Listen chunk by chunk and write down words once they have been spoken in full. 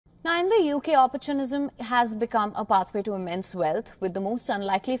Now, in the UK, opportunism has become a pathway to immense wealth, with the most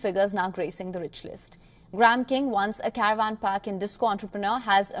unlikely figures now gracing the rich list. Graham King, once a caravan park and disco entrepreneur,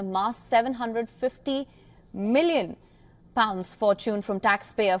 has amassed £750 million fortune from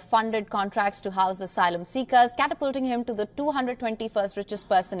taxpayer-funded contracts to house asylum seekers, catapulting him to the 221st richest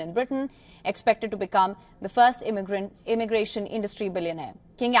person in Britain, expected to become the first immigration industry billionaire.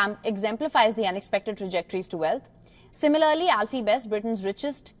 King exemplifies the unexpected trajectories to wealth. Similarly, Alfie Best, Britain's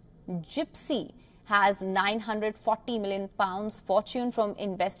richest gypsy, has £940 million fortune from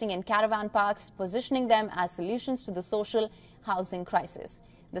investing in caravan parks, positioning them as solutions to the social housing crisis.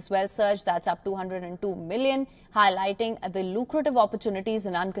 This wealth surge, that's up 202 million, highlighting the lucrative opportunities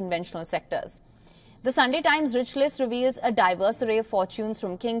in unconventional sectors. The Sunday Times Rich List reveals a diverse array of fortunes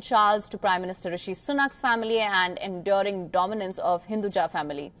from King Charles to Prime Minister Rishi Sunak's family and enduring dominance of Hinduja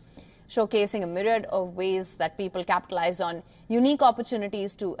family, showcasing a myriad of ways that people capitalize on unique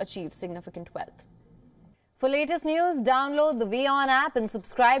opportunities to achieve significant wealth. For latest news, download the WION app and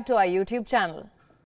subscribe to our YouTube channel.